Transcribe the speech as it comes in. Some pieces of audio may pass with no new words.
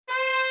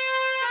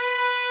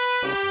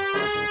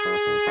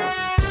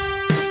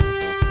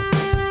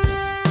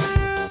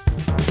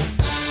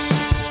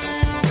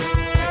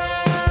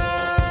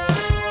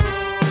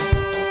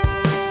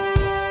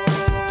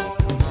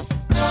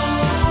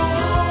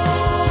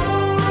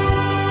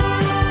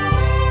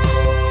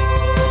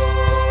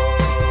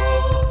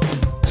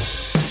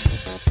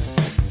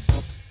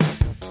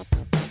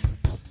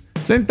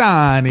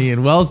Sentani,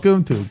 and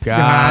welcome to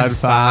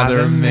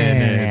Godfather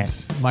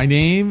Minute. My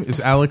name is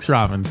Alex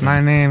Robinson.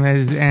 My name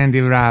is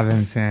Andy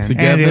Robinson.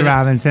 Together- Andy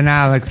Robinson,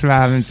 Alex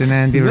Robinson,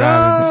 Andy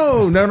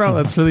Robinson. No,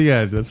 that's for the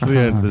end. That's for the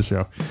end of the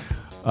show.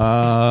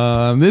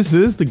 This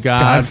is the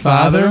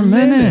Godfather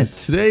Minute.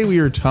 Today we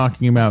are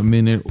talking about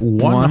minute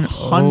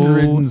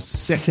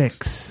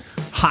 106.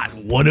 Hot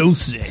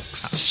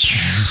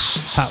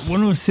 106. Hot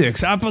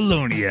 106,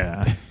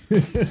 Apollonia.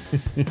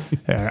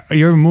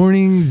 Your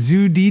morning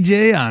zoo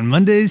DJ on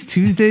Mondays,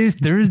 Tuesdays,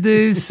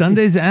 Thursdays,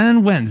 Sundays,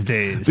 and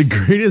Wednesdays. The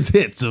greatest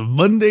hits of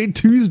Monday,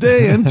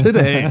 Tuesday, and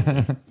today.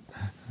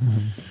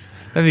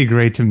 That'd be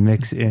great to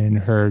mix in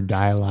her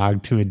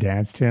dialogue to a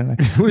dance tune.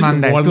 Like, What is it,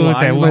 Monday, one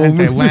Tuesday, line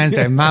Wednesday, moment?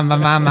 Wednesday, Mama,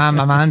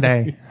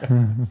 Monday.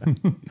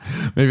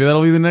 Maybe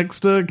that'll be the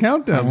next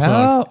countdown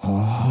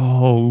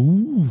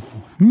song.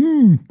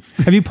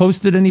 Have you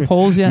posted any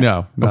polls yet?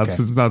 No, not Okay.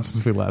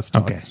 since we last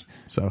talked. Okay.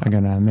 So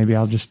Maybe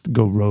I'll just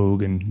go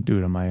rogue and do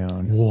it on my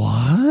own.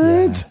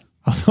 what? Yeah.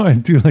 Although I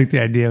do like the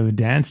idea of a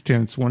dance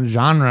tune. It's one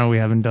genre we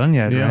haven't done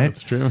yet, Yeah, right?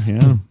 that's true.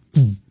 Yeah.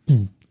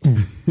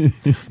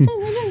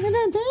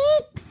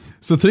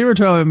 So today we're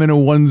talking about minute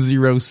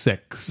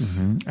 106.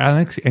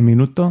 Alex, e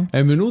minuto,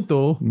 A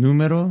minuto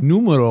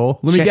numero.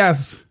 Let me Che-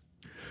 guess.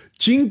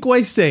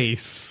 Cinque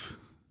seis.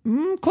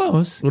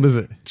 Close. What is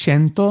it?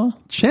 Cento.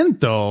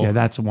 Cento. Yeah,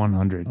 that's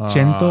 100.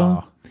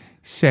 Cento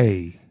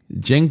sei.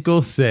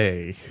 Genko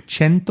sei.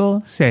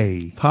 Cento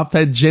sei. Pop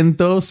that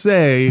gento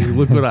sei.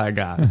 Look what I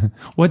got.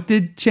 What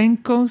did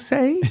Chenko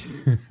say?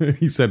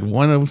 He said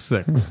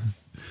 106.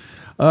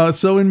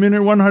 So in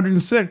minute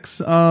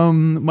 106,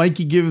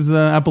 Mikey gives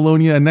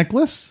Apollonia a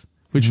necklace,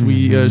 which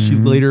she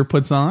later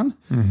puts on,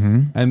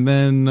 and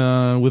then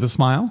with a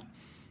smile.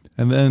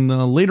 And then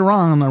later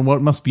on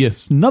what must be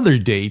another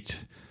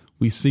date,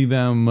 we see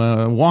them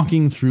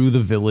walking through the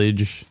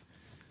village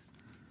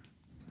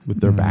with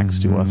their backs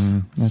to us.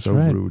 That's so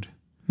right. rude.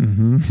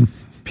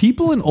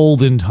 People in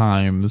olden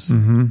times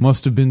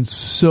must have been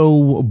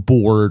so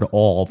bored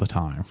all the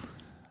time.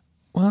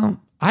 Well,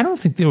 I don't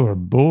think they were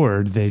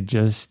bored.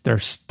 Their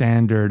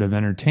standard of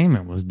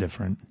entertainment was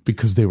different.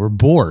 Because they were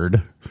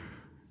bored.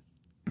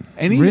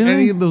 Really?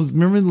 Any of those?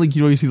 Remember, like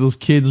you always see those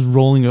kids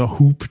rolling a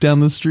hoop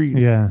down the street.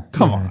 Yeah.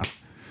 Come on.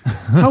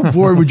 How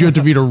bored would you have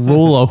to be to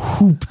roll a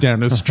hoop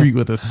down the street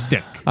with a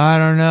stick? I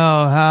don't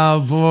know. How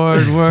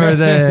bored were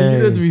they?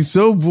 You'd have to be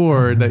so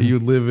bored that you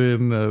live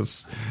in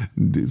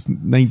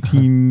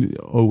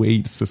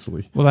 1908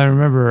 Sicily. Well, I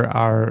remember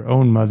our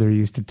own mother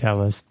used to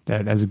tell us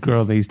that as a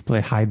girl, they used to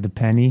play hide the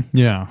penny.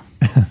 Yeah.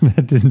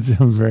 That didn't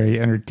sound very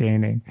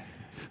entertaining.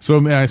 So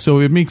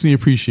it makes me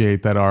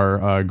appreciate that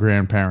our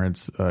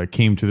grandparents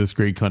came to this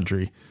great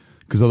country,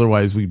 because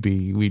otherwise we'd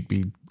be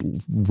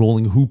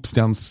rolling hoops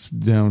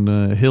down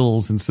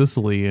hills in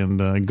Sicily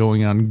and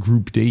going on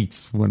group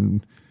dates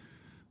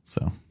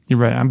So You're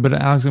right. But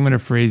Alex, I'm going to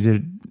phrase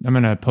it. I'm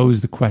going to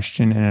pose the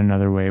question in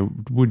another way.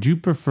 Would you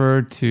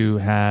prefer to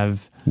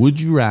have... Would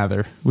you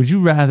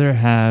rather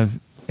have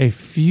a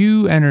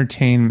few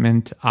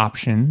entertainment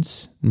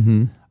options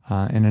in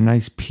a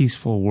nice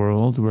peaceful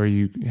world where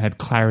you had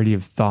clarity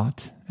of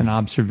thought and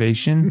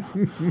observation?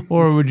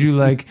 Or would you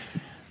like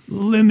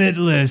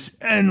limitless,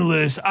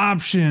 endless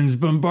options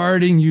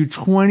bombarding you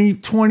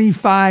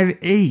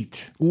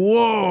 25/8?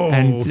 Whoa.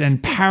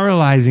 And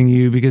paralyzing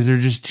you because there are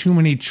just too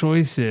many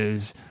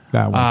choices.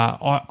 That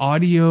one.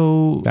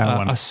 Audio That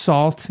one.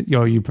 assault.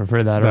 Yo, you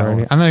prefer that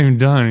already? one. I'm not even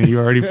done. You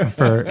already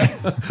prefer.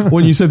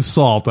 When you said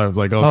salt, I was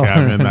like, okay,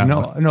 I'm in that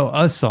one. No,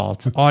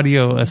 assault.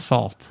 Audio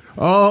assault.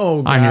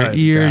 Oh, On your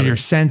ear, got your it.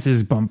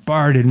 senses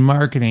bombarded,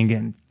 marketing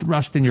getting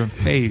thrust in your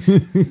face.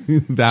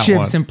 That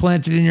Chips one.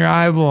 implanted in your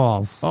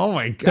eyeballs. Oh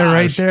my gosh. They're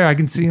right there. I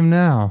can see them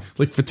now.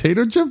 Like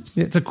potato chips?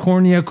 It's a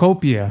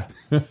cornucopia.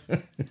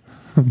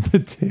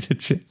 Potato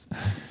chips.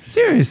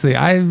 Seriously,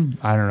 I don't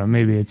know.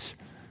 Maybe it's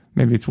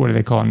what do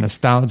they call it?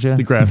 Nostalgia.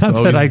 The grass Not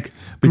always, that I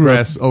the grew up-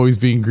 grass always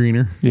being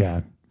greener.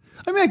 Yeah.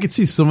 I mean, I could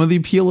see some of the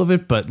appeal of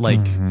it, but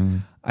like,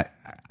 I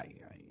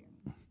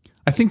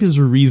think there's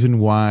a reason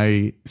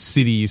why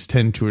cities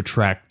tend to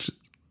attract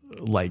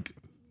like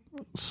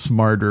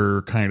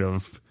smarter, kind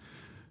of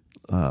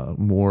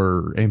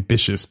more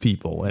ambitious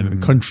people, and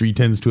the country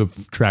tends to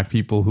attract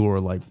people who are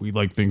like, we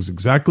like things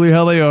exactly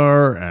how they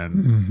are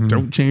and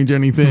don't change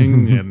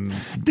anything. And I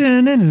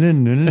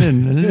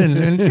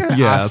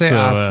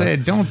so,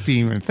 said, don't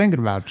even think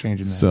about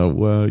changing that.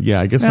 so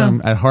I guess Yeah. I'm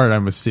at heart,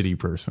 I'm a city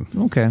person.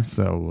 Okay.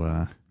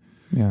 So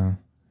Yeah.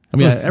 I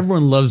mean,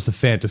 everyone loves the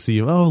fantasy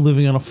of,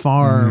 living on a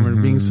farm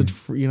and being such,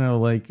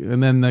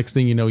 and then next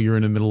thing you know, you're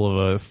in the middle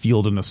of a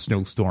field in a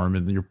snowstorm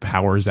and your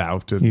power's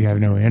out and You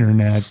have no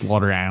internet.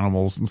 slaughter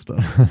animals and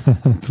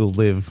stuff to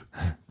live.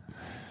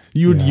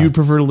 You'd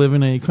prefer to live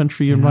in a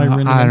country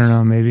environment? I don't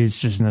know. Maybe it's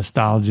just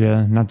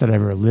nostalgia. Not that I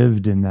ever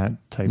lived in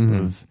that type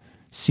of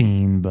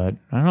scene, but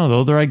I don't know. The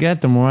older I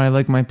get, the more I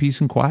like my peace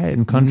and quiet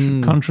and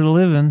country to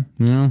live in.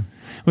 Yeah.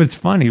 Well, it's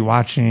funny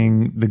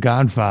watching The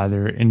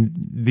Godfather in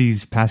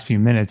these past few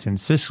minutes in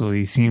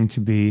Sicily seemed to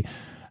be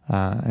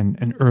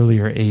an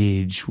earlier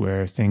age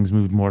where things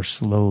moved more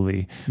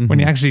slowly. When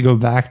you actually go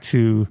back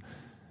to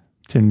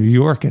New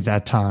York at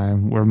that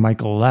time where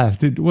Michael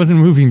left, it wasn't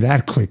moving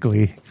that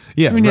quickly.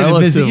 Yeah, I mean,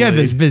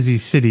 this busy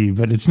city,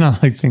 but it's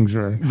not like things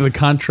were... The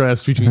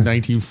contrast between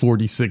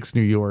 1946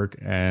 New York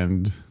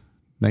and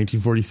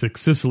 1946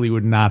 Sicily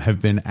would not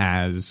have been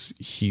as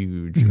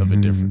huge of a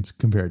difference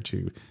compared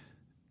to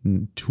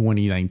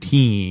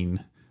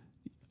 2019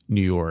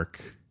 New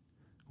York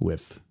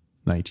with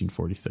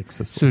 1946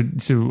 Sicily.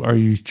 So are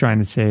you trying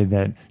to say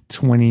that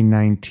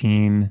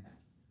 2019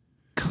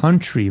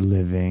 country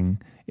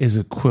living is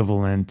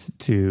equivalent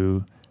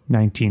to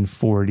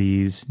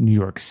 1940s New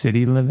York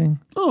City living?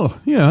 Oh,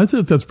 yeah,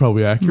 that's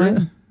probably accurate.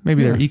 Right?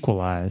 Maybe they're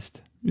equalized.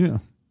 Yeah.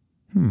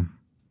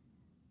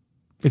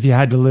 If you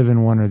had to live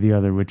in one or the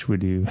other, which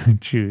would you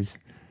choose?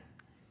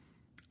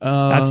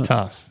 That's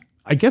tough.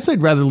 I guess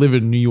I'd rather live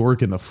in New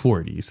York in the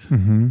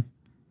 40s.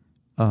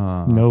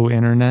 No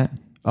internet?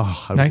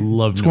 Oh, I would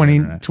love no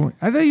internet.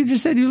 I thought you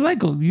just said you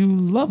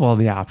love all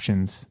the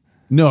options.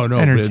 No,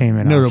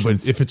 entertainment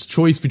options. But if it's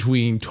choice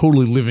between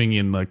totally living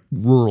in the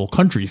rural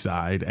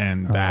countryside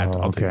and that,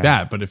 I'll take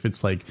that. But if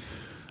it's like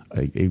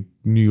a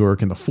New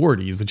York in the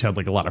 40s, which had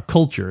like a lot of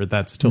culture,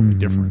 that's totally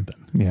different.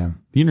 Then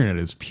the internet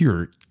is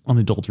pure,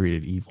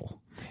 unadulterated evil.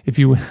 If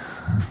you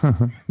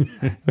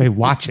wait,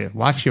 watch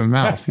your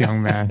mouth,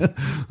 young man.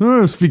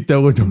 Oh, speak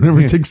that way. Don't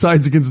ever take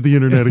sides against the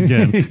internet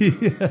again.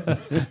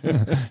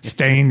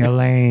 Stay in your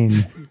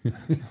lane.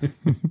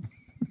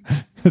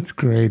 That's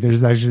great.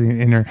 There's actually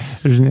an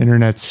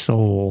internet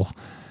soul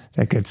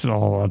that gets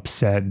all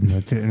upset and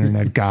let the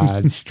internet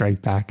gods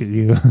strike back at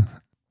you.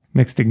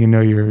 Next thing you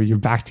know, you're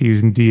back to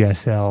using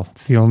DSL.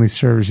 It's the only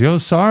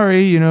service.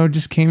 Sorry,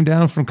 just came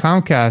down from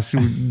Comcast.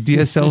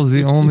 DSL is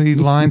the only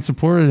line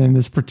supported in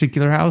this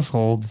particular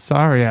household.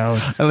 Sorry,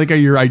 Alex. I like how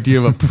your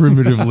idea of a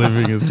primitive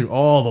living is to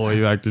all the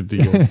way back to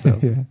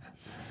DSL.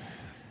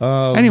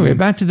 Anyway,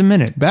 back to the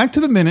minute.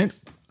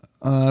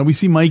 We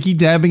see Mikey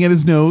dabbing at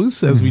his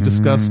nose, as we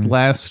discussed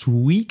last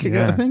week,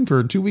 I think,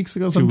 or 2 weeks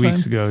ago. 2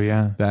 weeks ago,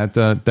 yeah.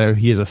 That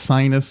he had his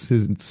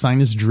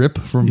sinus drip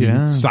from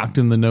being socked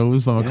in the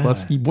nose by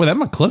McCluskey. Boy, that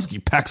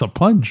McCluskey packs a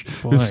punch.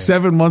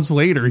 7 months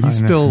later, he's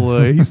still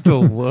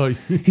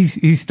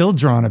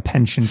drawing a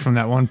pension from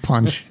that one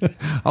punch.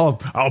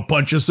 I'll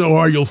punch you so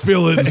hard you'll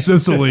feel it in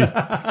Sicily.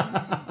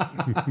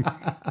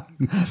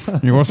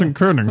 He wasn't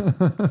kidding.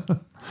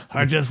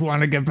 I just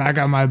want to get back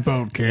on my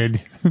boat,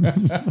 kid.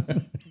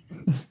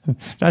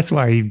 That's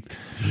why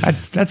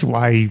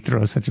he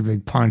throws such a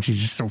big punch.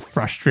 He's just so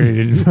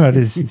frustrated about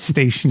his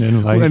station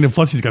in life. And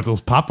plus, he's got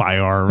those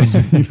Popeye arms.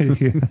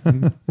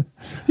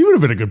 He would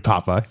have been a good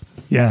Popeye.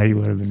 Yeah, he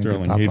would have been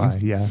Sterling a good Popeye.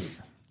 Hayden. Yeah.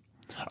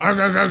 I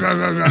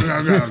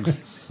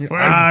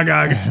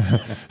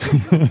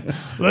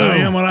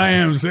am what I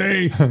am.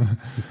 See,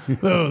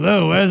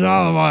 Lou, where's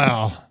Olive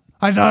Oil?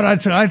 I thought I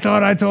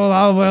told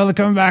Olive Oil to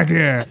come back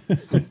here.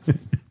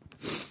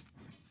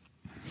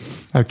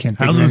 I can't.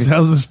 How's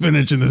the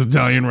spinach in this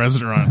Italian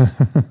restaurant?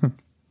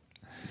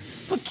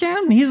 But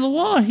Ken, he's a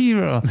war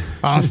hero.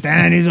 Oh,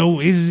 Stan, he's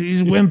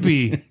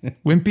wimpy.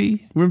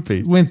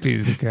 Wimpy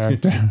is the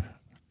character.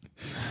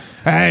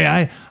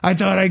 Hey, I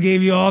thought I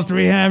gave you all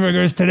 3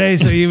 hamburgers today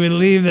so you would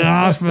leave the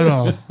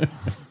hospital.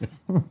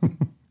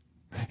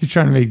 He's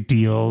trying to make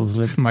deals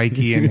with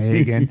Mikey and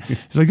Hagen.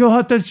 He's like,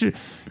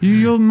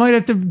 you might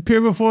have to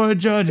appear before a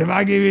judge if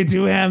I give you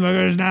 2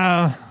 hamburgers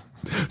now.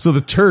 So the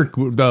Turk,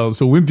 so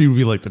Wimpy would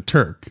be like the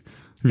Turk.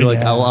 He'd be like,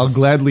 I'll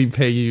gladly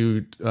pay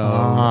you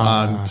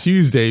on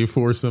Tuesday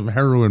for some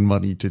heroin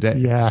money today.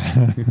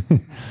 Yeah.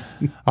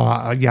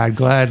 I'd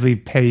gladly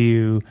pay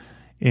you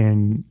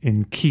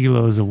in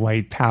kilos of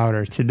white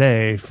powder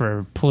today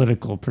for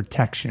political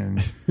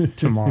protection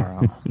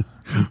tomorrow.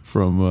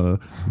 From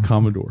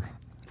Commodore,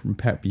 from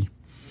Pappy.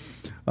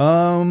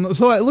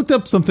 So I looked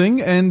up something,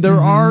 and there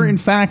are, in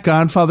fact,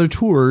 Godfather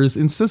tours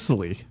in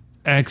Sicily.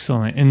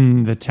 Excellent.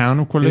 In the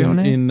town of Corleone?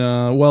 In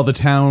the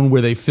town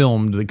where they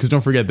filmed, because don't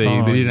forget they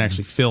didn't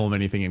actually film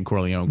anything in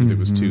Corleone because it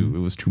was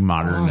too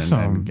modern.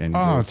 Awesome. and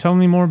tell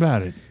me more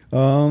about it.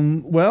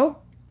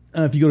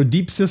 If you go to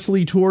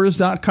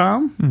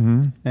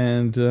deepsicily.tours.com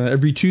and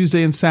every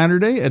Tuesday and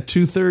Saturday at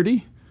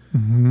 2:30,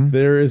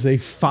 there is a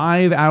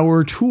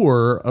 5-hour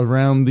tour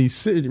around the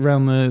city,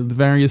 around the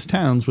various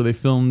towns where they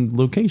filmed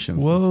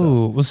locations.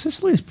 Whoa! Well,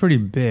 Sicily is pretty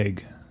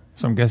big,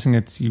 so I'm guessing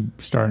you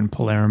start in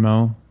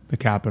Palermo, the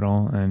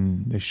capital,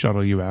 and they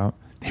shuttle you out.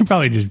 They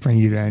probably just bring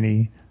you to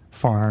any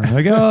farm.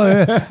 Like,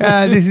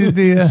 this is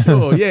the...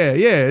 Oh, yeah,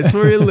 it's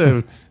where you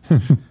live.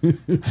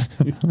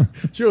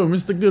 Sure,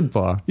 Mr.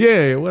 Goodpaw.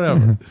 Yeah,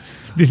 whatever.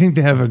 Do you think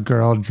they have a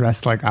girl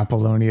dressed like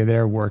Apollonia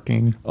there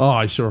working? Oh,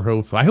 I sure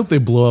hope so. I hope they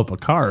blow up a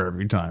car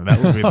every time.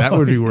 That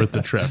would be worth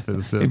the trip.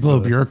 They blow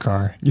up your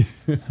car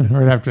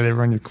right after they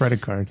run your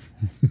credit card.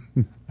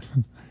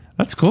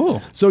 That's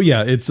cool. So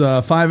yeah, it's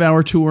a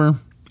 5-hour tour,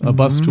 a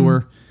bus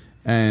tour,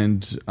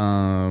 and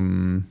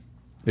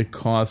it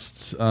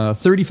costs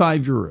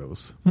 35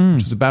 euros,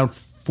 which is about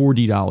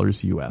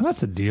 $40 US.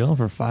 That's a deal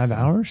for 5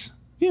 hours.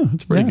 Yeah,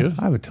 it's pretty good.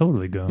 I would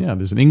totally go. Yeah,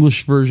 there's an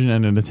English version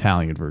and an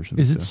Italian version.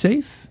 Is it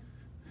safe?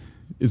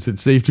 Is it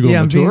safe to go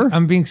on the tour?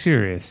 I'm being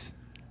serious.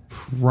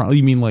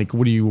 You mean like,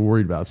 what are you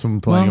worried about?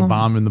 Someone playing a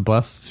bomb in the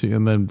bus?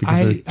 And then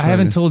because I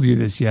haven't told you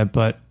this yet,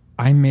 but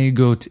I may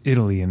go to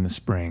Italy in the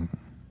spring.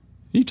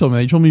 You told me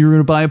that. You told me you were going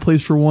to buy a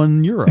place for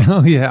 €1.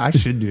 Oh, yeah, I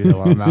should do that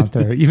while I'm out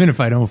there. Even if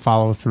I don't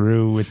follow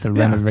through with the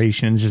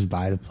renovations, just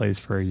buy the place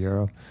for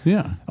 €1.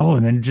 Yeah. Oh,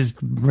 and then just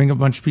bring a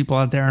bunch of people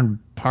out there and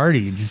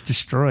party. Just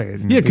destroy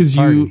it. Yeah, because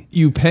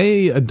you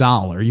pay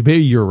 $1, you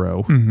pay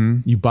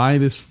 €1, you buy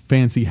this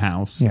fancy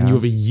house, and you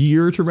have a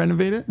year to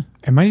renovate it?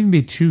 It might even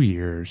be 2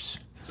 years.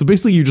 So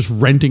basically you're just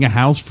renting a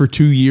house for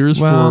 2 years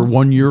for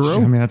 €1? I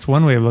mean, that's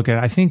one way of looking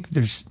at it. I think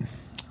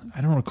I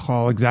don't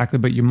recall exactly,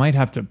 but you might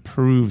have to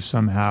prove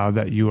somehow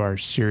that you are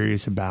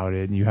serious about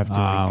it, and you have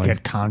to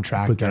get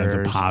contractors. Put down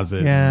a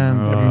deposit.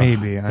 Yeah,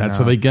 maybe. That's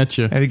how they get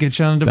you. They get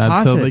you on a deposit.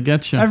 That's how they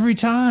get you. Every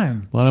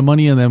time. A lot of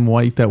money on them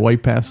that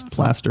white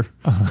plaster.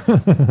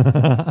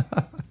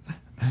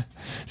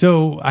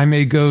 So I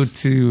may go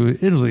to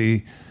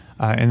Italy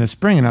in the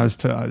spring, and I was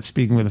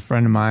speaking with a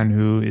friend of mine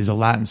who is a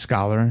Latin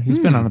scholar. He's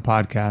been on the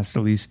podcast,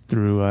 at least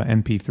through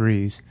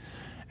MP3s.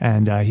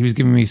 And he was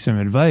giving me some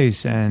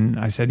advice, and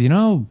I said,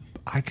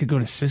 I could go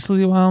to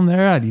Sicily while I'm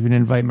there. I'd even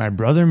invite my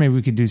brother. Maybe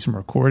we could do some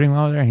recording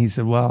while I'm there. And he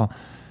said, well,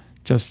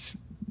 just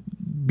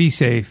be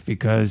safe,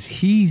 because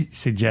he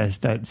suggests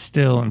that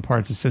still in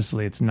parts of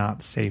Sicily, it's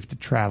not safe to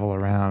travel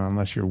around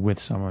unless you're with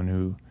someone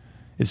who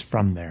is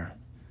from there.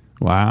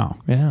 Wow.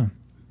 Yeah.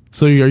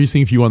 So are you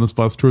saying if you go on this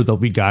bus tour, there'll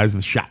be guys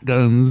with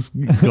shotguns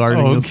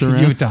guarding us around?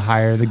 You have to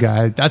hire the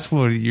guy. That's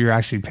what you're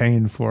actually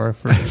paying for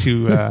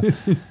two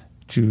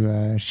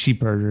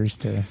sheep herders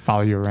to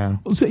follow you around.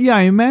 So yeah,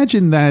 I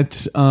imagine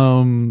that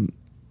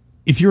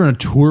if you're in a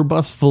tour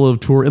bus full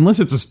of unless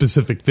it's a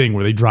specific thing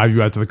where they drive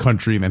you out to the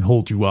country and then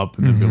hold you up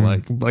and then be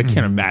like, I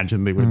can't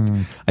imagine they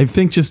would. I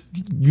think just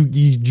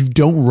you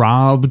don't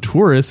rob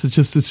tourists.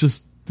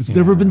 It's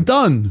never been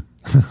done.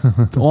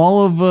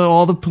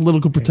 all the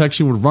political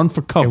protection would run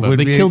for cover. If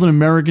they killed an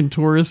American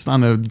tourist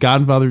on a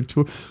Godfather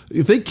tour,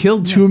 if they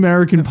killed 2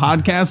 American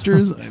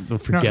podcasters,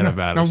 forget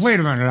about it. No, wait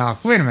a minute, Al.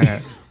 Wait a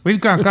minute. We've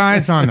got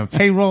guys on the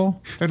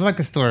payroll. They'd like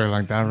a story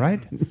like that,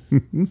 right?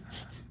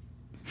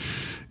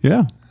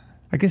 Yeah.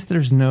 I guess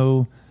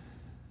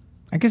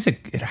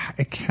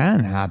it can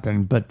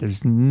happen, but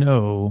it's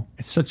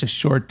such a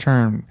short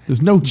term.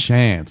 There's no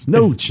chance.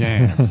 No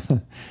chance.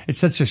 It's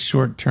such a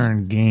short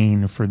term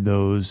gain for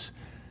those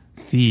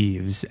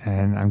thieves,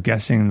 and I'm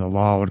guessing the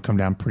law would come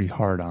down pretty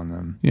hard on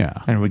them. Yeah.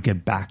 And it would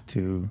get back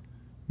to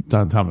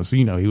Don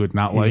Tomasino. He would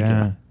not like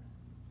it.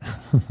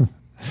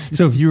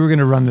 So if you were going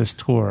to run this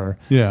tour,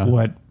 yeah,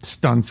 what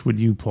stunts would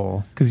you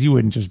pull? Because you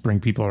wouldn't just bring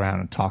people around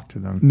and talk to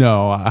them.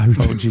 No,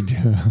 what would you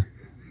do?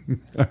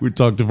 I would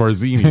talk to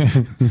Barzini.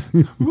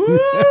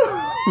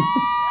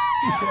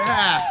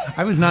 Yeah,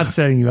 I was not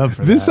setting you up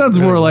for this. Sounds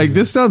more like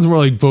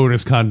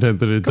bonus content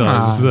than it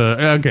does.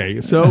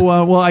 Okay, so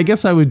well, I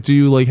guess I would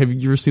do like. Have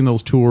you ever seen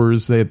those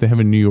tours they have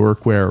in New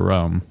York where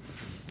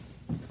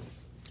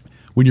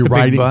when you're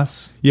riding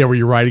bus? Yeah, where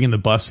you're riding in the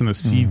bus and the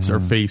seats are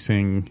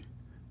facing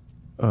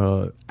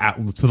out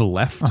to the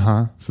left,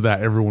 so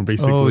that everyone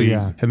basically,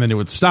 and then it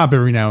would stop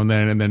every now and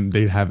then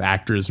they'd have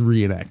actors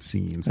reenact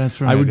scenes. That's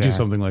right. I would do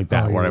something like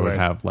that where I would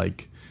have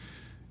like,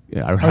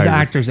 are the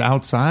actors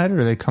outside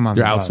or they come on?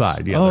 They're the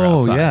outside. Bus? Yeah, they're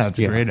outside. Yeah, that's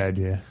a great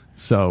idea.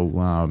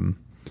 So,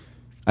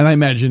 and I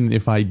imagine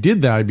if I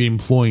did that, I'd be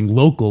employing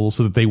locals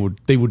so that they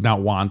would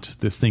not want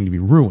this thing to be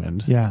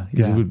ruined. Yeah,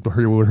 because it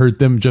would hurt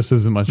them just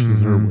as much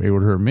as it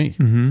would hurt me.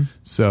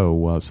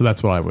 So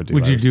that's what I would do.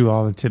 Would you do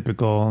all the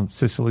typical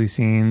Sicily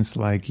scenes,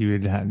 like you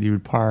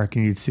would park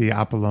and you'd see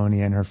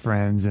Apollonia and her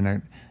friends in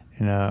a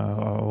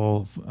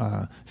old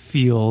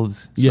field,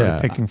 sort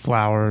of picking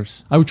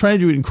flowers? I would try to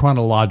do it in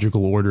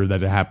chronological order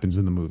that it happens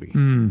in the movie.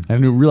 And I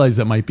realize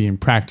that might be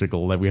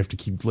impractical, that we have to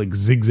keep like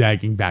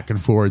zigzagging back and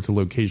forth to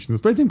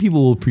locations. But I think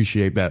people will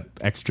appreciate that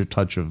extra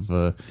touch of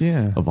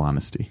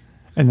honesty.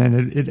 And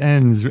then it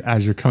ends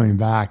as you're coming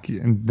back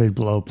and they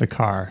blow up the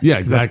car. Yeah,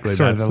 exactly. That's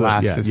sort of the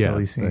last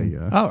Sicily scene.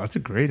 Oh, that's a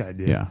great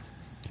idea. Yeah.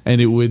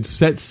 And it would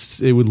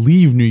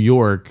leave New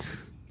York.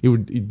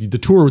 The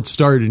tour would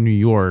start in New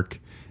York.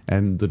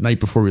 And the night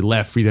before we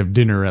left, we'd have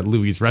dinner at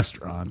Louis'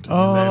 restaurant.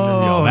 And then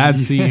there'd be all that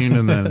scene.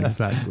 And then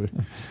exactly.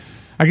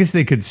 I guess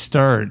they could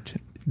start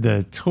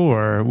the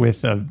tour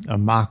with a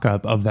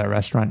mock-up of that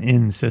restaurant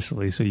in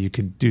Sicily so you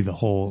could do the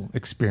whole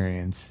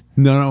experience.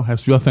 No, it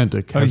has to be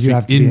authentic. You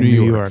have to be in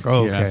New York.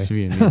 Oh, okay. Yeah, it has to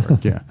be in New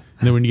York, yeah.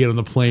 And then when you get on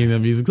the plane, the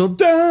music's all,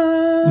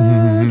 da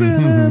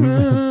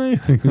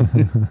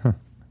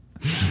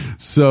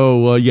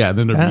So,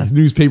 then there'd be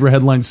newspaper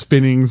headlines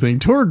spinning saying,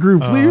 tour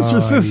group leaves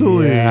for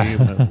Sicily. Yeah.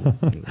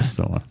 And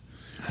so on.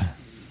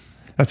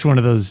 That's one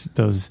of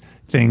those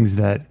things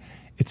that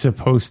it's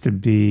supposed to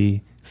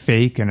be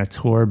fake and a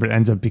tour, but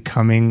ends up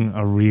becoming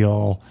a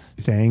real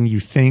thing. You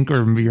think,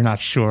 or you're not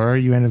sure.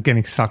 You end up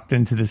getting sucked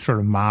into this sort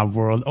of mob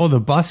world. Oh, the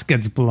bus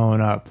gets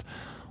blown up.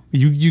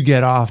 You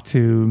get off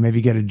to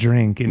maybe get a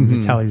drink in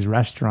Vitelli's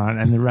restaurant,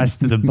 and the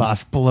rest of the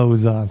bus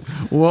blows up.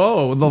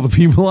 Whoa, with all the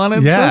people on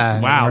it?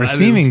 Yeah, wow. or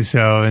seeming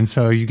so. And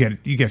so you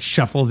get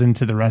shuffled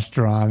into the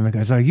restaurant. And the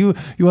guy's like, you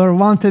are a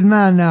wanted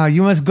man now.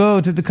 You must go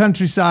to the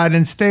countryside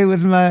and stay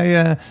with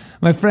my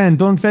friend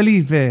Don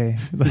Felipe.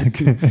 Like,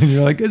 and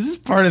you're like, is this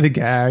part of the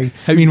gag?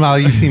 Meanwhile,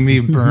 you see me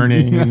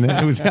burning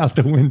out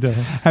the window.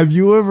 Have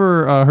you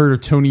ever heard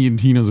of Tony and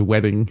Tina's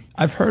Wedding?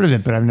 I've heard of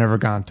it, but I've never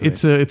gone to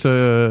it. It's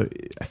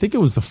I think it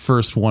was the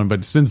first one,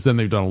 but since then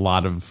they've done a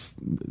lot of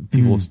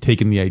people have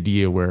taken the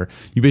idea where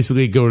you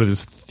basically go to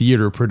this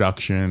theater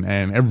production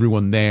and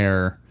everyone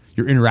there,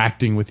 you're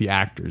interacting with the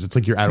actors. It's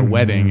like you're at a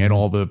wedding and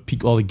all the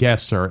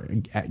guests are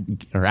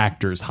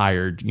actors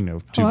hired,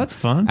 to that's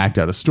fun. act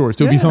out a story.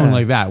 So it'd be something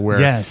like that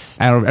where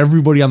out of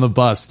everybody on the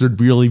bus,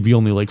 there'd really be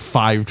only like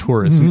 5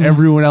 tourists and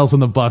everyone else on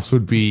the bus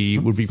would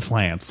be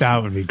plants.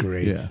 That would be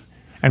great. Yeah.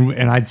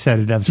 And I'd set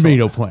it up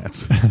tomato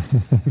plants.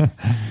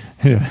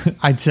 Yeah.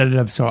 I'd set it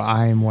up so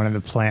I am one of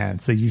the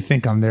plants. So you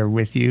think I'm there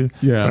with you,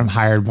 but I'm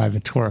hired by the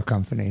tour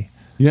company.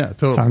 Yeah,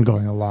 totally. So I'm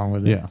going along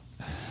with it. Yeah.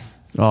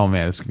 Oh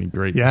man, it's gonna be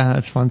great. Yeah,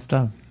 that's fun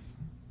stuff.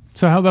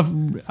 So how about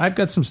I've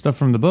got some stuff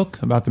from the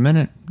book about the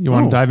minute. You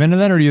want to dive into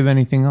that, or do you have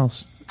anything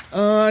else?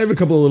 I have a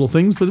couple of little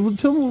things, but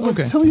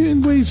tell you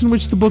in ways in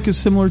which the book is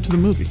similar to the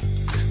movie.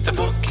 The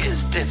book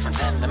is different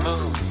than the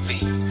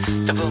movie.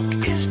 The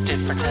book is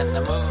different than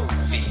the movie.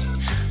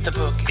 The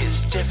book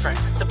is different.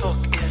 The book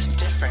is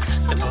different.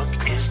 The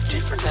book is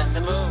different than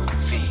the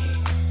movie.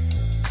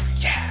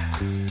 Yeah.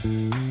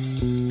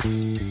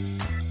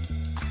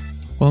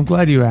 Well, I'm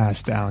glad you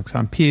asked, Alex.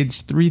 On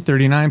page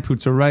 339,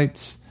 Puzo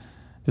writes,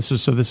 this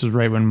was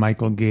right when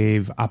Michael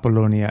gave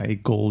Apollonia a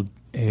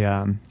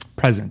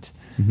present.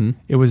 Mm-hmm.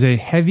 It was a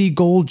heavy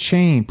gold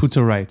chain,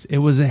 Puzo writes. It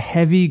was a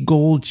heavy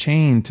gold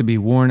chain to be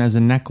worn as a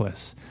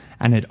necklace.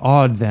 And it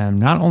awed them,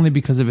 not only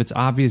because of its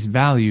obvious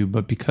value,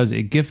 but because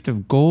a gift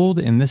of gold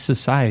in this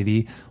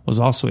society was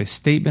also a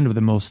statement of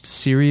the most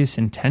serious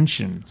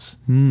intentions.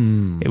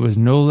 It was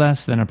no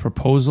less than a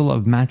proposal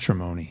of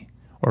matrimony,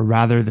 or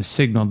rather the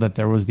signal that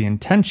there was the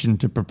intention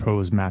to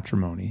propose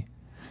matrimony.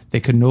 They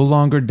could no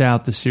longer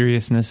doubt the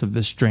seriousness of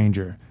the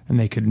stranger, and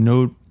they could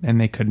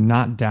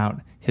not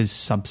doubt his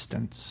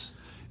substance.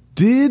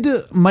 Did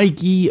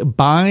Mikey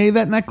buy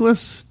that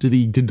necklace?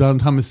 Did Don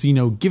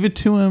Tomasino give it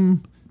to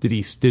him?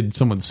 Did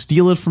someone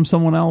steal it from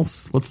someone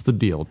else? What's the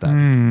deal with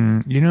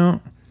that?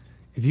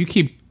 If you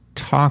keep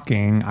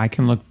talking, I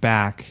can look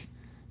back.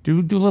 Do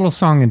a little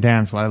song and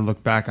dance while I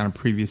look back on a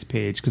previous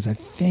page, because I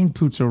think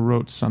Puzo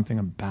wrote something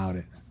about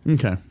it.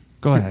 Okay.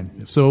 Go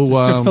ahead. So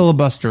just to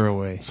filibuster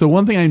away. So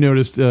one thing I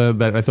noticed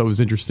that I thought was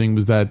interesting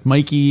was that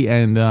Mikey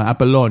and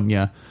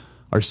Apollonia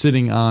are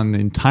sitting on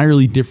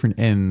entirely different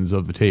ends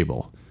of the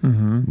table.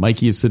 Mm-hmm.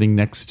 Mikey is sitting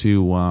next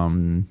to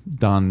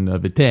Don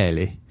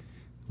Vitelli,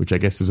 which I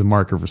guess is a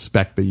mark of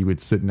respect that you would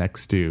sit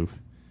next to.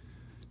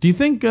 Do you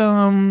think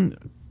Carlo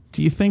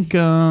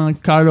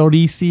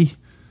Risi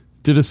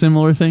did a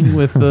similar thing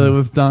with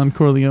Don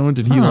Corleone?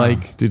 Did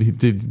he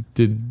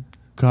did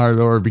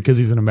Carlo, or because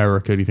he's in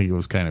America, do you think it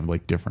was kind of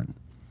like different?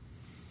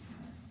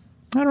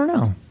 I don't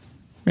know.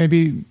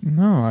 Maybe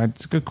no.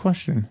 It's a good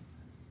question.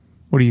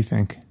 What do you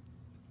think?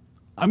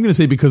 I'm going to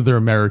say because they're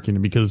American,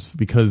 and because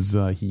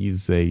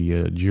he's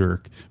a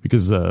jerk.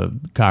 Because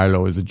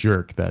Carlo is a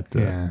jerk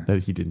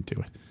that he didn't do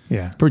it.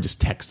 Yeah, probably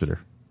just texted her.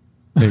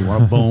 They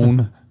want a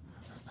bone.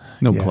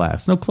 No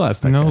class. No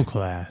class. No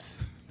class.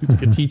 He's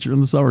like a teacher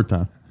in the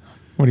summertime.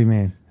 What do you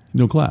mean?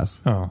 No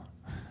class. Oh,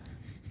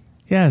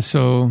 yeah.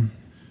 So,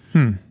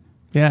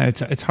 yeah.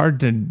 It's hard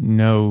to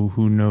know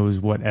who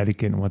knows what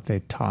etiquette and what they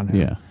taught him.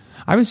 Yeah,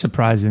 I was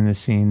surprised in this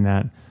scene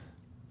that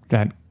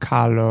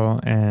Carlo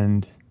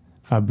and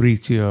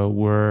Fabrizio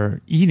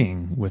were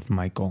eating with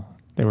Michael.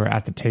 They were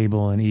at the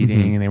table and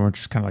eating, and they weren't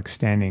just kind of like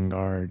standing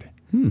guard.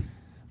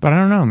 But I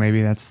don't know. Maybe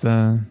it's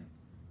like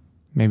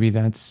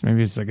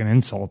an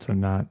insult to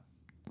not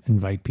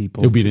invite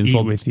people. It would be an to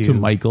insult eat with you, to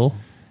Michael,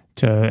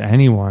 to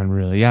anyone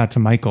really. Yeah, to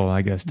Michael,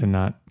 I guess, to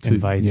not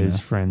invite his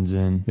friends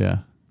in.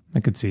 Yeah,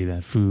 I could see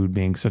that food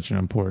being such an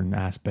important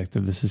aspect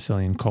of the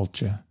Sicilian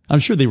culture. I'm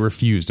sure they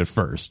refused at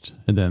first,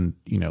 and then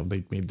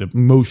they made the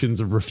motions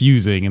of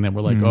refusing, and then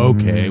we're like,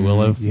 okay,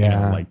 well, if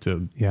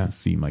to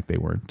seem like they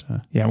weren't.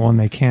 Well, and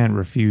they can't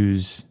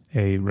refuse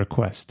a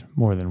request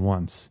more than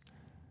once.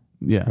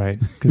 Yeah, right.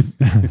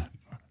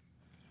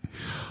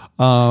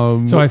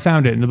 So I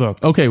found it in the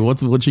book. Okay,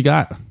 what you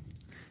got?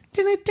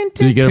 Did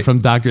you get it from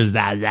Dr.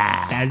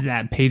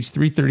 Zaza? Page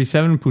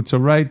 337,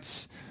 Puzo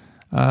writes,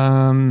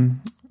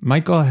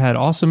 Michael had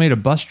also made a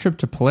bus trip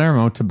to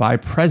Palermo to buy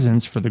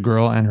presents for the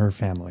girl and her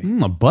family.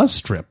 A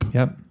bus trip.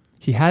 Yep.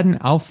 He had an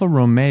Alfa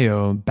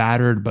Romeo,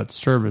 battered but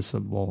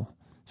serviceable.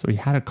 So he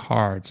had a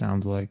car, it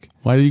sounds like.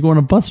 Why did you go on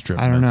a bus trip?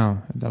 I don't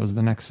know. That was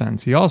the next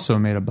sentence. He also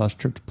made a bus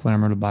trip to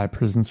Palermo to buy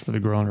presents for the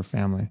girl and her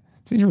family.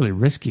 It seems really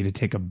risky to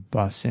take a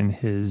bus in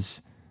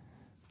his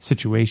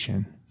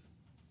situation.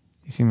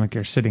 You seem like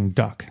you're a sitting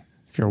duck.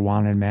 If you're a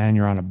wanted man,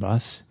 you're on a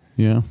bus.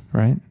 Yeah.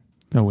 Right?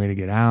 No way to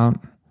get out.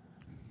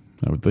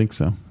 I would think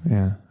so.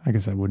 Yeah. I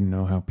guess I wouldn't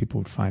know how people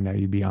would find out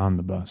you'd be on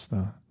the bus,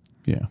 though.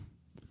 Yeah.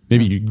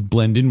 Maybe you'd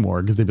blend in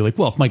more because they'd be like,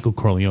 well, if Michael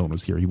Corleone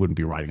was here, he wouldn't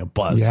be riding a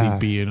bus. Yeah. He'd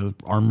be in an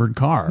armored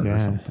car or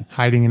something.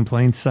 Hiding in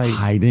plain sight.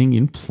 Hiding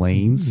in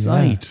plain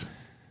sight.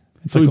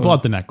 It's So like he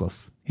bought the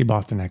necklace. He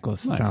bought the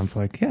necklace, Nice. it sounds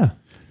like. Yeah.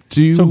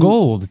 Do So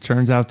gold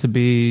turns out to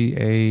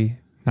be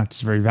not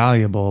just very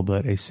valuable,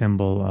 but a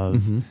symbol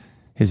of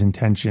his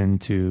intention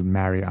to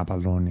marry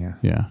Apollonia.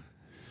 Yeah.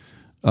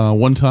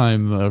 One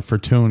time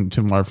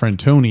to my friend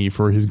Tony,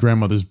 for his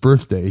grandmother's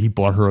birthday, he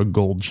bought her a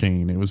gold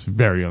chain. It was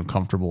very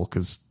uncomfortable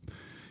because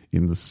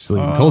in the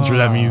Sicilian culture,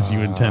 that means you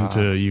intend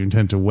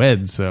to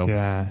wed. So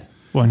Yeah.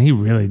 Well, and he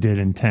really did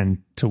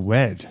intend to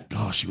wed.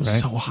 oh, she was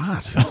so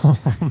hot.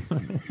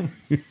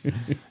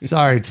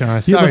 Sorry, Tony. Yeah,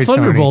 Sorry, the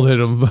thunderbolt Tony. hit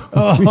him.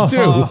 Me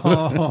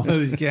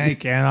too. I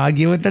can't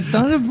argue with the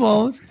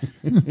thunderbolt.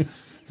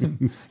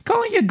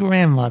 Call your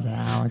grandmother,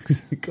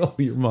 Alex. Call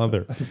your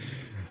mother.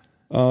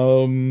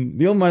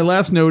 My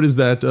last note is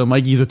that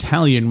Mikey's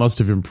Italian must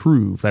have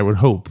improved, I would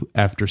hope,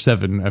 after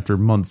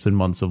months and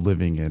months of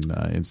living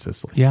in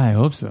Sicily. Yeah, I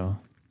hope so.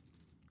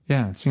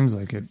 Yeah, it seems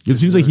like it. It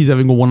seems like he's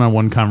having a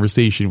one-on-one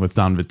conversation with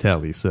Don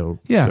Vitelli. So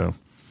Yeah. so,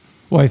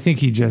 Well, I think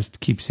he just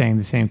keeps saying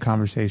the same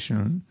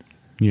conversation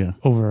yeah.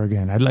 over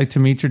again. I'd like to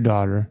meet your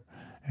daughter,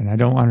 and I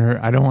don't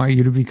want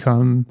you to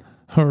become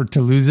or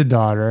to lose a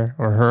daughter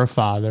or her a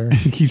father.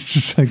 He keeps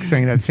just like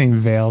saying that same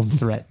veiled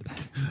threat.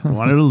 I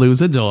wanted to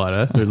lose a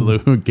daughter,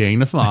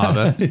 gain a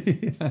father.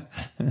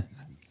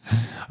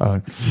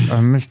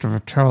 Mr.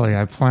 Vitelli,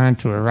 I plan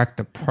to erect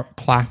a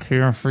plaque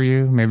here for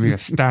you, maybe a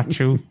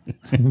statue.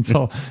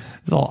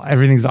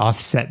 Everything's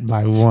offset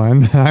by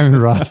one. Hyman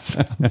Roth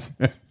sounds.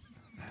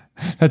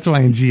 That's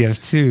why in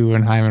GF2,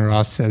 when Hyman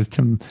Roth says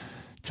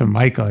to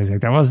Michael, he's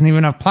like, "That wasn't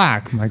even a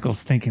plaque."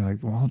 Michael's thinking like,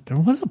 "Well, there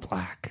was a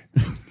plaque."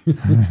 He's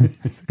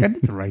like, I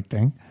did the right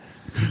thing.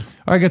 All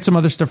right, I got some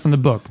other stuff from the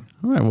book.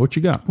 All right, what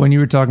you got? When you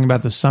were talking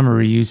about the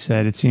summary, you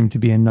said it seemed to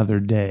be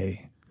another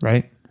day,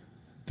 right?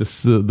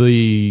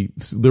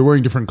 They're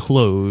wearing different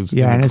clothes.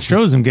 Yeah, and it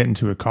shows them getting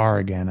to a car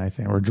again, I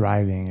think, or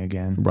driving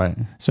again. Right.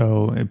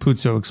 So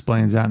Puzo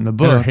explains that in the And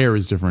book. her hair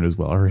is different as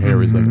well. Her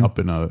hair is like up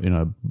in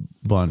a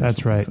bun.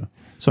 That's right.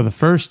 So the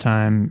first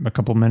time, a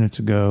couple minutes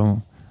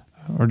ago,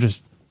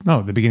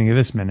 the beginning of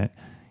this minute,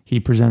 he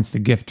presents the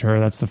gift to her.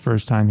 That's the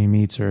first time he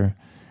meets her.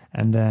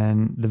 And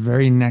then the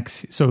very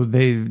next, so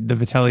the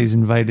Vitellis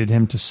invited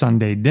him to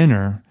Sunday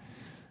dinner,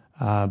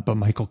 but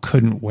Michael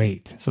couldn't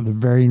wait. So the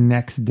very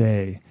next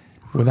day,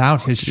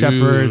 without his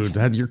shepherds.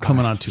 Dude, you're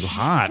coming on too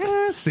hot.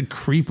 It's a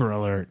creeper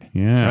alert.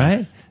 Yeah.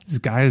 Right? This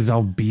guy is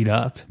all beat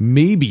up.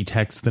 Maybe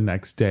text the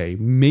next day.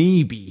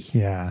 Maybe.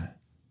 Yeah.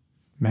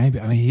 Maybe.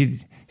 I mean,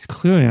 he's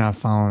clearly not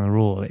following the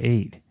rule of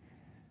 8.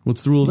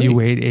 What's the rule of You 8?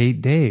 wait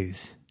 8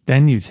 days.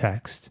 Then you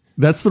text.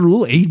 That's the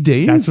rule? 8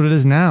 days? That's what it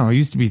is now. It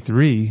used to be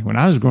 3. When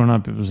I was growing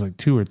up, it was like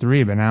 2 or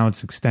 3, but now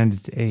it's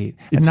extended to 8.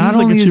 It seems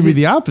like it should be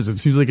the opposite. It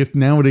seems like it's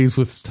nowadays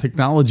with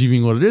technology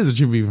being what it is, it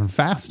should be even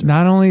faster.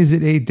 Not only is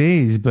it 8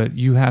 days, but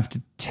you have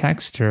to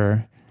text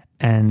her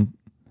and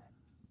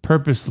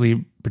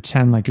purposely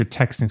pretend like you're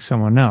texting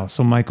someone else.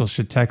 So Michael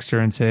should text her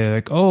and say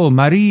like, "Oh,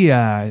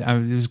 Maria,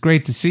 it was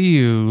great to see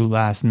you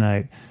last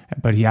night."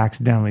 But he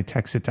accidentally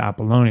texts it to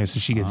Apollonia, so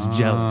she gets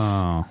jealous.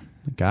 Oh,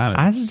 got it.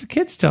 As the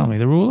kids tell me,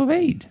 the rule of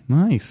 8.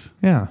 Nice.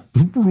 Yeah.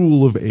 The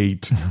rule of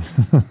 8.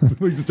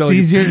 It's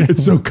easier.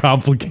 It's so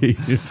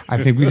complicated.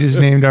 I think we just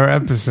named our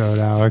episode,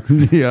 Alex.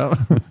 Yeah.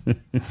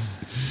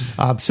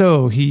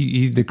 So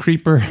the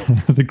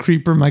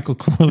creeper Michael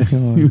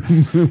Corleone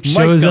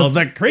shows Michael, up.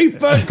 the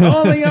creeper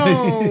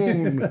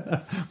Corleone.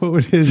 What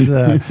would his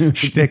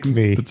shtick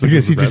be?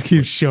 Because he just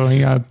keeps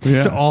showing up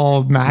to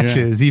all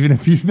matches, even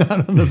if he's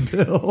not on the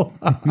bill.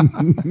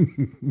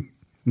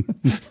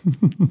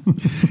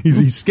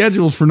 He's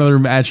scheduled for another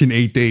match in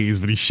 8 days,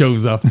 but he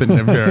shows up the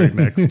very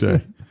next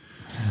day.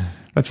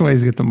 That's why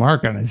he's got the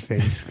mark on his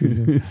face.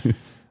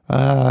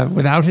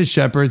 Without his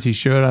shepherds, he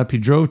showed up. He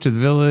drove to the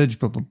village,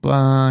 blah, blah,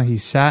 blah. He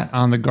sat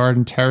on the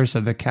garden terrace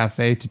of the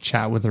cafe to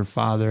chat with her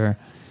father.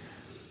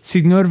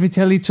 Signor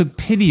Vitelli took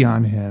pity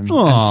on him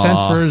and sent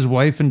for his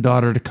wife and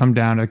daughter to come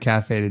down to the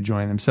cafe to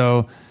join them.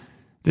 So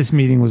this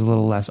meeting was a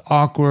little less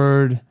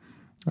awkward.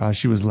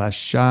 She was less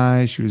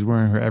shy. She was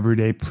wearing her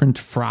everyday print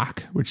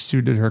frock, which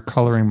suited her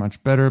coloring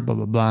much better, blah,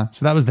 blah, blah.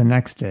 So that was the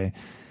next day.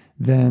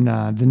 Then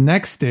the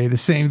next day, the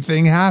same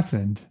thing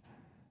happened.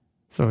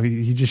 So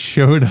he just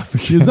showed up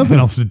again. There's nothing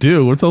else to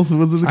do. What's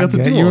it got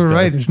to do? You were with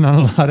right. that? There's not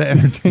a lot of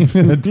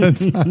entertainment at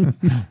that time.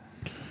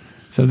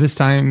 So this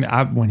time,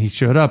 when he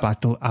showed up,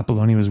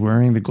 Apollonia was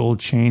wearing the gold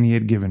chain he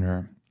had given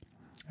her.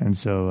 And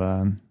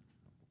so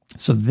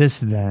this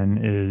then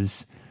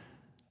is,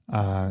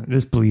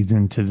 this bleeds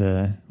into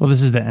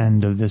this is the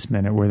end of this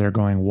minute where they're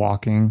going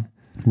walking.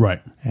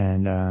 Right.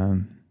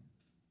 And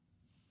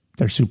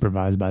they're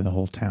supervised by the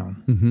whole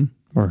town,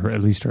 or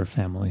at least her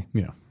family.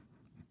 Yeah.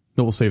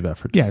 But we'll save that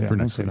for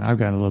next week. I've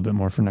got a little bit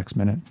more for next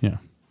minute. Yeah.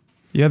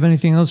 You have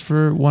anything else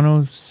for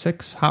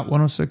 106, Hot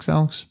 106,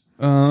 Alex?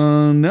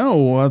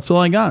 No, that's all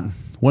I got.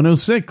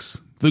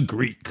 106, the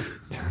Greek.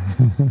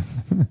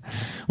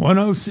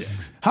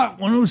 106, Hot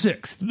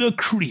 106, the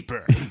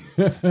Creeper.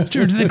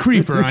 Turn to the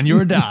Creeper on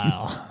your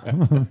dial.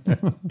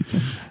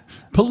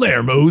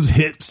 Palermo's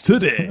hits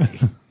today.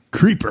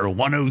 Creeper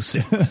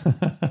 106.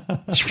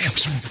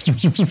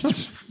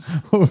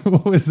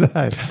 What was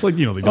that? Like,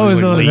 they do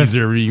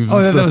laser beams.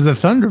 Oh, that was a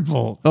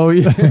thunderbolt. Oh,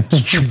 yeah.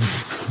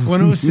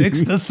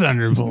 106, the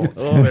thunderbolt.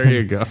 Oh, there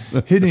you go.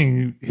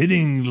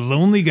 hitting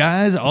lonely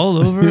guys all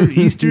over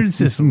Eastern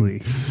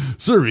Sicily.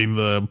 Serving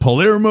the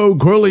Palermo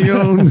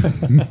Corleone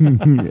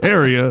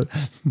area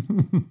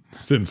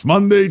since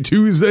Monday,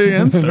 Tuesday,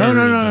 and Thursday.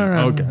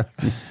 No. Okay.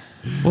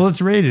 Well,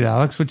 it's rated,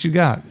 Alex. What you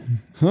got?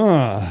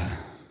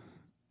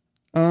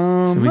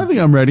 I think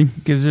I'm ready.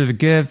 Gives her the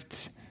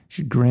gift.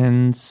 She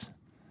grins.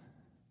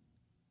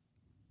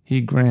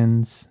 He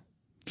grins.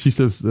 She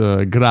says,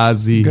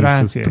 grazie. He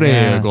says,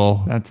 prego.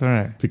 Yeah, that's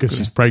right. Because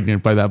she's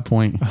pregnant by that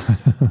point.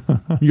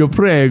 You go,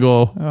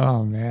 prego.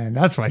 Oh, man.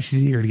 That's why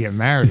she's eager to get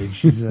married.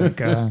 She's like,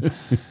 I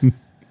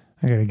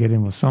got to get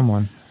in with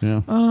someone.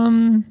 Yeah.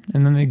 And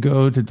then they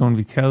go to Don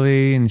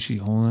Vitelli, and she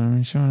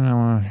holds her and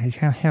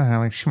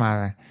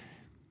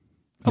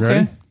okay.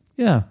 Ready?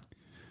 Yeah.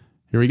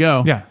 Here we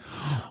go. Yeah.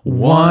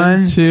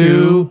 1,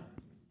 2.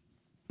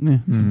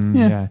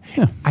 Yeah.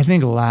 I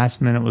think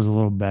last minute was a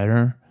little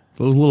better.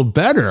 It was a little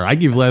better. I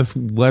give last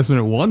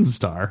minute 1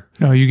 star.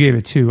 No, you gave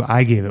it 2.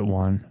 I gave it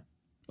 1.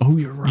 Oh,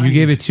 you're right. You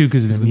gave it 2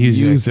 because of the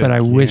music, but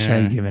I wish I yeah.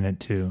 had given it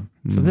 2.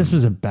 So this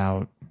was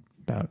about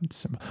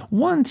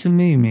 1 to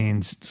me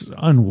means it's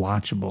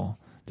unwatchable.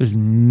 There's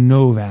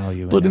no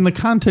value But in in it.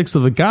 the context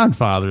of The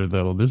Godfather,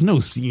 though, there's no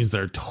scenes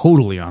that are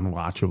totally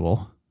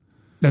unwatchable.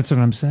 That's what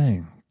I'm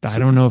saying. I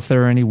don't know if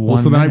there are any one. Well,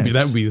 so that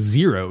minutes. would be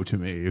 0 to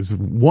me. Is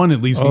 1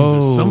 at least means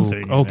there's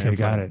something. in Okay, there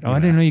got from, it. Oh, I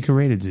didn't know you could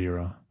rate it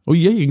 0. Oh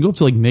yeah, you can go up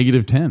to like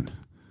 -10.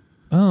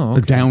 Oh, okay.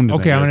 Or down to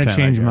okay. I'm going to -10,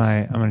 change I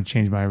guess. I'm going to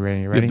change my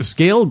rating. You ready? Yeah, the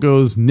scale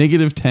goes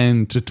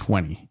 -10 to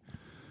 20.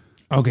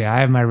 Okay, I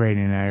have my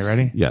rating now. You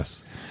ready?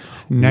 Yes.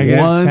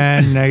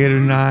 -10,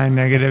 -9,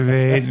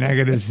 -8,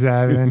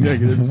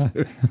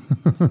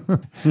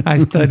 -7. I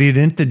studied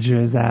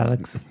integers,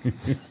 Alex.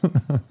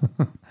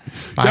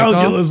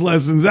 Calculus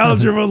lessons,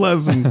 algebra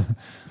lessons.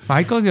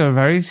 Michael, you're a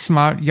very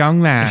smart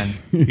young man.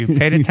 You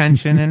paid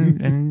attention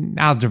in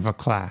algebra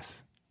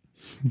class.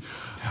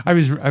 I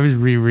was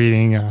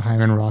rereading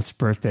Hyman Roth's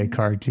birthday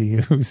card to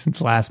you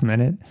since last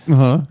minute.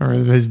 Uh-huh. Or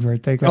his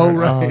birthday card. Oh,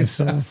 right. Oh, it's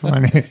so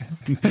funny.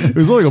 It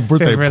was like a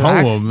birthday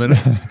Relax. poem.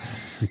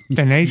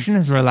 The nation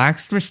has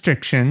relaxed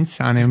restrictions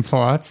on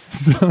imports.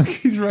 So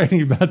he's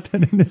writing about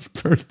that in his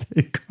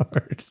birthday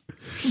card.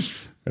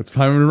 That's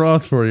Hyman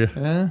Roth for you.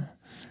 Yeah.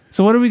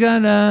 So what do we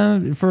got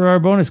for our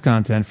bonus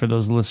content for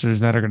those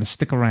listeners that are going to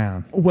stick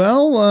around?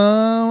 Well,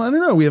 I don't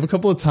know. We have a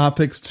couple of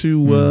topics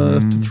to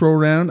throw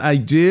around. I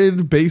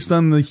did, based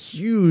on the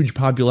huge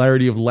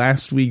popularity of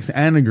last week's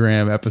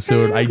anagram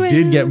episode, I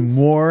did get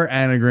more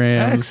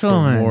anagrams.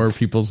 Excellent. For more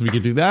people, so we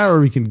could do that,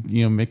 or we can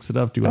mix it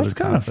up, do That's other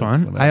kind of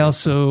topics, fun.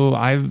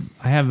 whatever.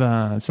 I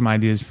have some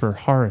ideas for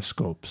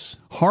horoscopes.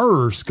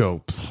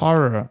 Horoscopes.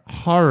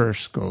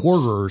 Horoscopes.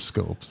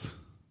 Horoscopes.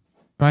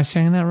 Am I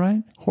saying that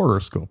right?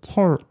 Horoscopes.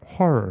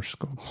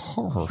 Horoscopes.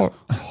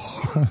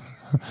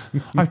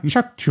 I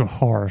checked your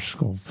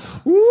horoscope.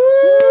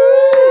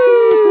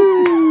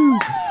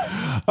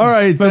 All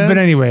right, But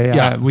anyway,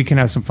 Yeah. we can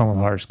have some fun with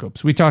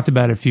horoscopes. We talked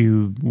about it a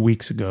few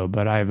weeks ago,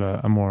 but I have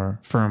a more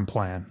firm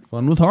plan.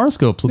 Fun with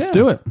horoscopes. Let's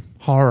do it.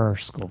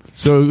 Horoscope.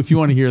 So if you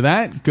want to hear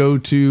that, go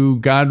to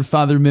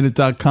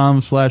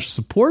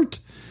godfatherminute.com/support.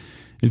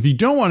 If you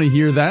don't want to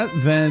hear that,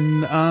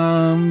 then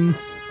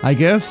I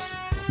guess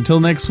until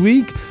next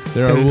week,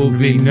 there will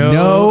be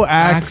no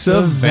acts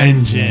of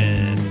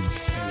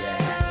vengeance.